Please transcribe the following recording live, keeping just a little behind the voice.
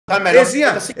tá melhor.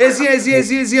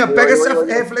 Ezinha, pega essa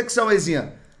reflexão,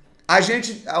 Ezinha.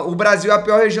 O Brasil é a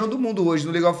pior região do mundo hoje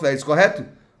no League of Legends, correto?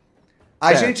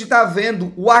 A gente tá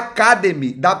vendo o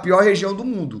Academy da pior região do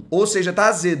mundo. Ou seja, tá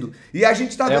azedo. E a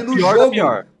gente tá vendo o jogo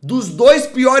dos 2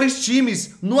 piores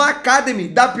times no Academy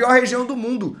da pior região do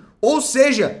mundo. Ou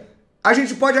seja, a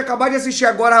gente pode acabar de assistir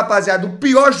agora, rapaziada, o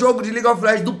pior jogo de League of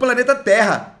Legends do planeta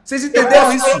Terra. Vocês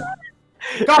entenderam isso?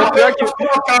 Calma, eu posso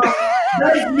colocar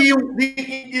 10 mil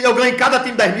e eu ganho em cada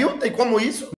time 10 mil? Tem como isso?